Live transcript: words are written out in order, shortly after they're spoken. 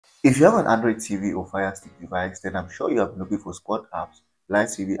If you have an Android TV or Fire Stick device, then I'm sure you have been looking for sport apps, live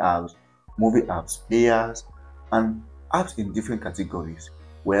TV apps, movie apps, players, and apps in different categories.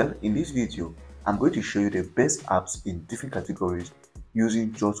 Well, in this video, I'm going to show you the best apps in different categories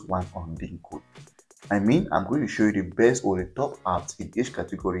using just one Unlinked Code. I mean, I'm going to show you the best or the top apps in each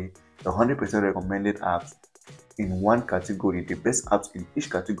category, the 100% recommended apps in one category, the best apps in each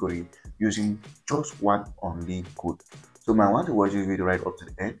category using just one Unlinked Code. So you might want to watch this video right up to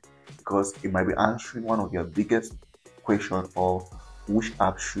the end because it might be answering one of your biggest questions of which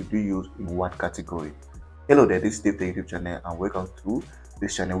app should you use in what category. Hello there, this is DaveTech YouTube channel and welcome to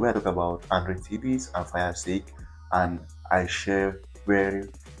this channel where I talk about Android TVs and Fire Stick, and I share very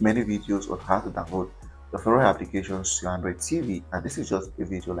many videos on how to download the favorite applications to Android TV, and this is just a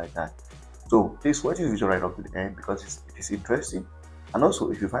video like that. So please watch this video right up to the end because it is interesting, and also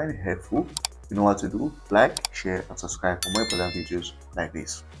if you find it helpful, you know what to do: like, share, and subscribe for more important videos like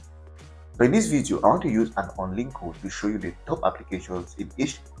this. So in this video, I want to use an Unlinked Code to show you the top applications in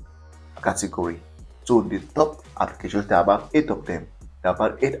each category. So the top applications, there are about 8 of them. There are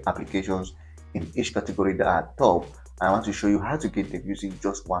about 8 applications in each category that are top. I want to show you how to get them using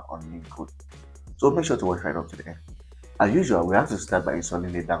just one Unlinked Code. So make sure to watch right up to the end. As usual, we have to start by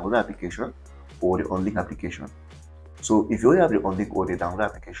installing the download application or the Unlinked application. So if you already have the Unlinked or the download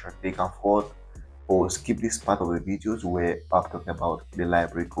application, they can forward or skip this part of the videos where I'm talking about the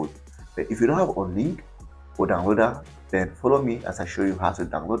library code. But if you don't have Unlinked or downloader, then follow me as I show you how to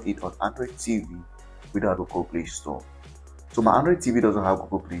download it on Android TV without Google Play Store. So my Android TV doesn't have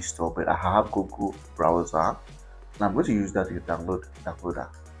Google Play Store, but I have Google browser, and I'm going to use that to download downloader.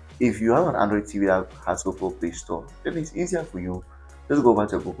 If you have an Android TV that has Google Play Store, then it's easier for you. Just go over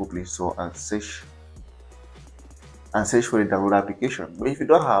to Google Play Store and search for the download application. But if you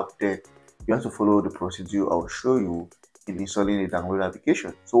don't have, then you have to follow the procedure I'll show you in installing the download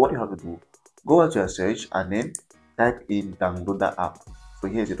application. So what you have to do, go over to your search and then type in download the app. So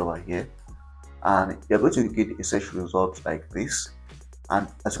here's it over here, and you're going to get a search result like this. And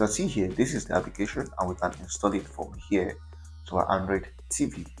as you can see here, this is the application, and we can install it from here to our Android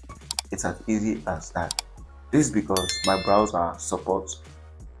TV. It's as easy as that. This is because my browser supports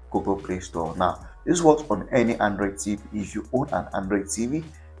Google Play Store. Now, this works on any Android TV. If you own an Android TV,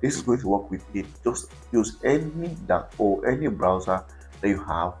 this is going to work with it. Just use any browser that you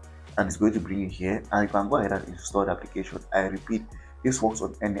have, and it's going to bring you here, and you can go ahead and install the application. I repeat, this works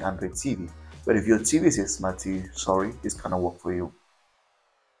on any Android TV. But if your TV is a smart TV, sorry, this cannot work for you.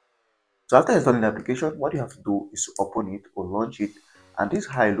 So after installing the application, what you have to do is to open it or launch it, and this is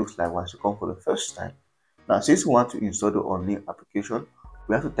how it looks like once you come for the first time. Now, since we want to install the Unlinked application,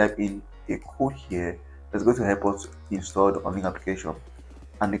 we have to type in a code here that's going to help us install the Unlinked application,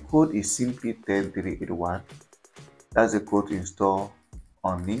 and the code is simply 10381. That's the code to install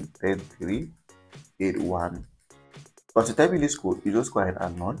Unlinked 10381. Once you type in this code, you just go ahead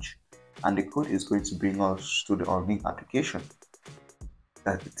and launch, and the code is going to bring us to the Unlinked application.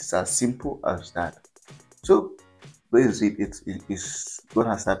 That it is as simple as that. So basically it's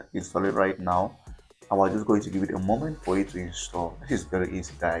gonna start installing right now, and we're just going to give it a moment for it to install. This is very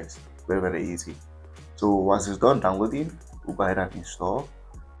easy, guys, very easy. So once it's done downloading, we'll go ahead and install.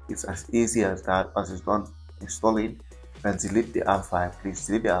 It's as easy as that. Once it's done installing, and delete the app file. Please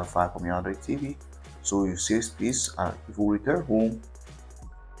delete the app file from your Android TV so you save space. And if we return home,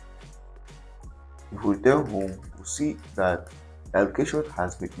 we'll see that the application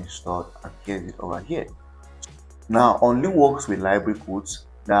has been installed, and here's it over here. Now, Unlinked works with library codes.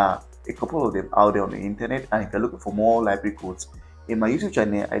 There are a couple of them out there on the internet, and if you're looking for more library codes, in my YouTube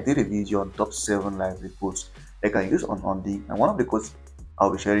channel, I did a video on top 7 library codes I can use on Unlinked, and one of the codes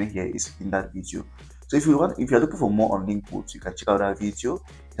I'll be sharing here is in that video. So if you're looking for more Unlinked codes, you can check out that video.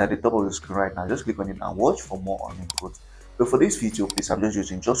 It's at the top of the screen right now. Just click on it and watch for more Unlinked codes. But for this video, please, I'm just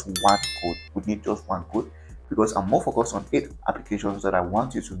using just one code. We need just one code because I'm more focused on 8 applications that I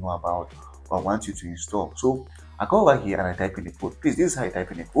want you to know about or I want you to install. So I go over here and I type in the code. Please, this is how you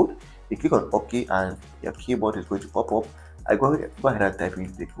type in the code. You click on OK and your keyboard is going to pop up. I go ahead and type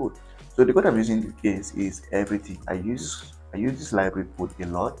in the code. So the code I'm using in this case is everything. I use this library code a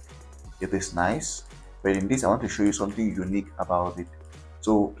lot. It is nice, but in this I want to show you something unique about it.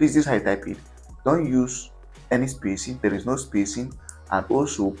 So please, this is how you type it. Don't use any spacing. There is no spacing, and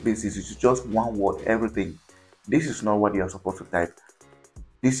also please, this is just one word, everything. This is not what you're supposed to type.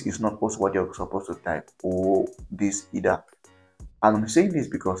 This is not also what you're supposed to type, or this either. And I'm saying this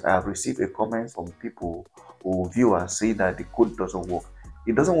because I have received a comment from people or viewers saying that the code doesn't work.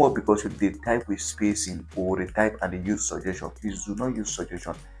 It doesn't work because they type with spacing or they type and they use suggestion. Please do not use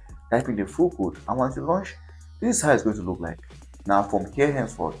suggestion. Type in the full code, and once you launch, this is how it's going to look like. Now from here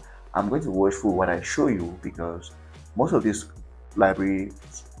henceforth, I'm going to watch through what I show you because most of these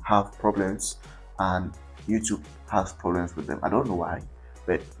libraries have problems and YouTube has problems with them. I don't know why,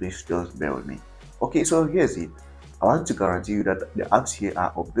 but please just bear with me. Okay, so here's it. I want to guarantee you that the apps here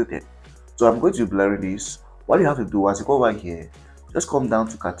are updated. So I'm going to be blurring this. What you have to do once you go over here, just come down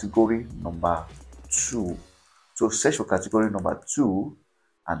to category number 2. So search for category number 2,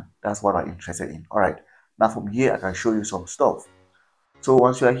 and that's what I'm interested in. All right, now from here I can show you some stuff. So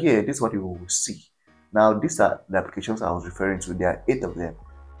once you are here, this is what you will see. Now these are the applications I was referring to. There are 8 of them.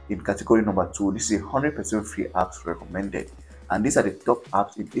 In category number 2, this is 100% free apps recommended, and these are the top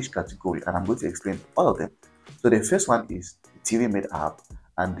apps in each category, and I'm going to explain all of them. So the first one is the TV Made app,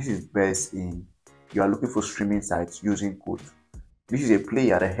 and this is best in you are looking for streaming sites using code. This is a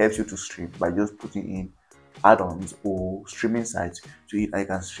player that helps you to stream by just putting in add-ons or streaming sites to it, and you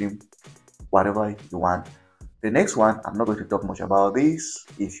can stream whatever you want. The next one, I'm not going to talk much about this.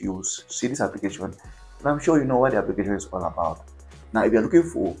 If you see this application, and I'm sure you know what the application is all about. Now, if you're looking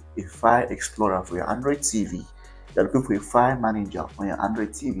for a file explorer for your Android TV, you're looking for a file manager on your Android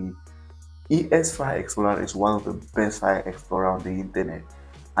TV, ES File Explorer is one of the best file explorer on the internet,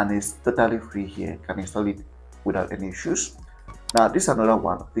 and it's totally free here. You can install it without any issues. Now, this is another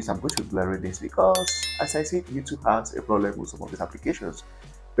one. Please, I'm going to blur this because, as I said, YouTube has a problem with some of these applications.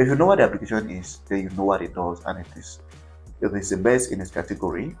 But if you know what the application is, then you know what it does, and it is the best in its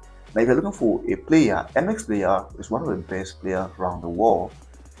category. Now, if you're looking for a player, MX Player is one of the best players around the world.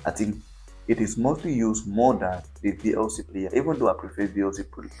 I think it is mostly used more than the VLC player, even though I prefer VLC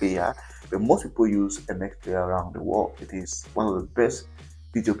player, but most people use MX Player around the world. It is one of the best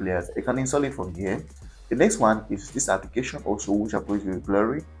video players. You can install it from here. The next one is this application also, which I'm going to be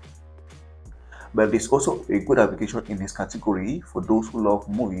blurry, but it's also a good application in this category for those who love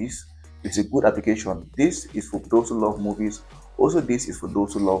movies. It's a good application. This is for those who love movies. Also, this is for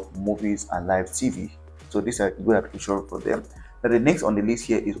those who love movies and live TV. So this is a good application for them. Now the next on the list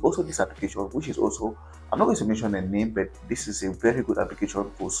here is also this application, which is also, I'm not going to mention the name, but this is a very good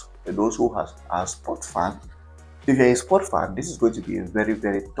application for those who are sport fan. If you're a sport fan, this is going to be a very,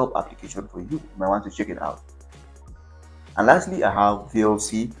 very top application for you. You might want to check it out. And lastly, I have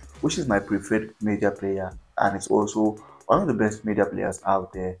VLC, which is my preferred media player, and it's also one of the best media players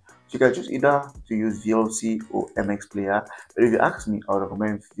out there. So you can choose either to use VLC or MX Player, but if you ask me, I would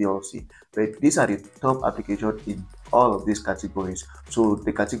recommend VLC. But these are the top applications in all of these categories. So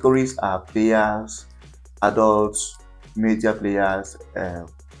the categories are players, adults, media players,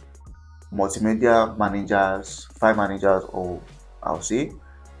 multimedia managers, file managers, or I'll say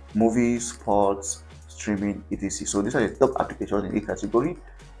movies, sports, streaming, etc. So these are the top applications in each category.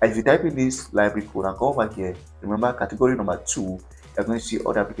 And if you type in this library code and go over here, remember category number 2, you're going to see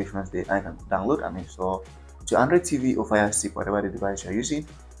other applications there, and you can download and install to Android TV or Fire Stick, whatever the device you're using,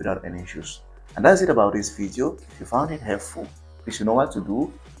 without any issues. And that's it about this video. If you found it helpful, please you know what to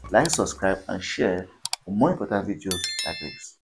do. Like, subscribe, and share for more important videos like this.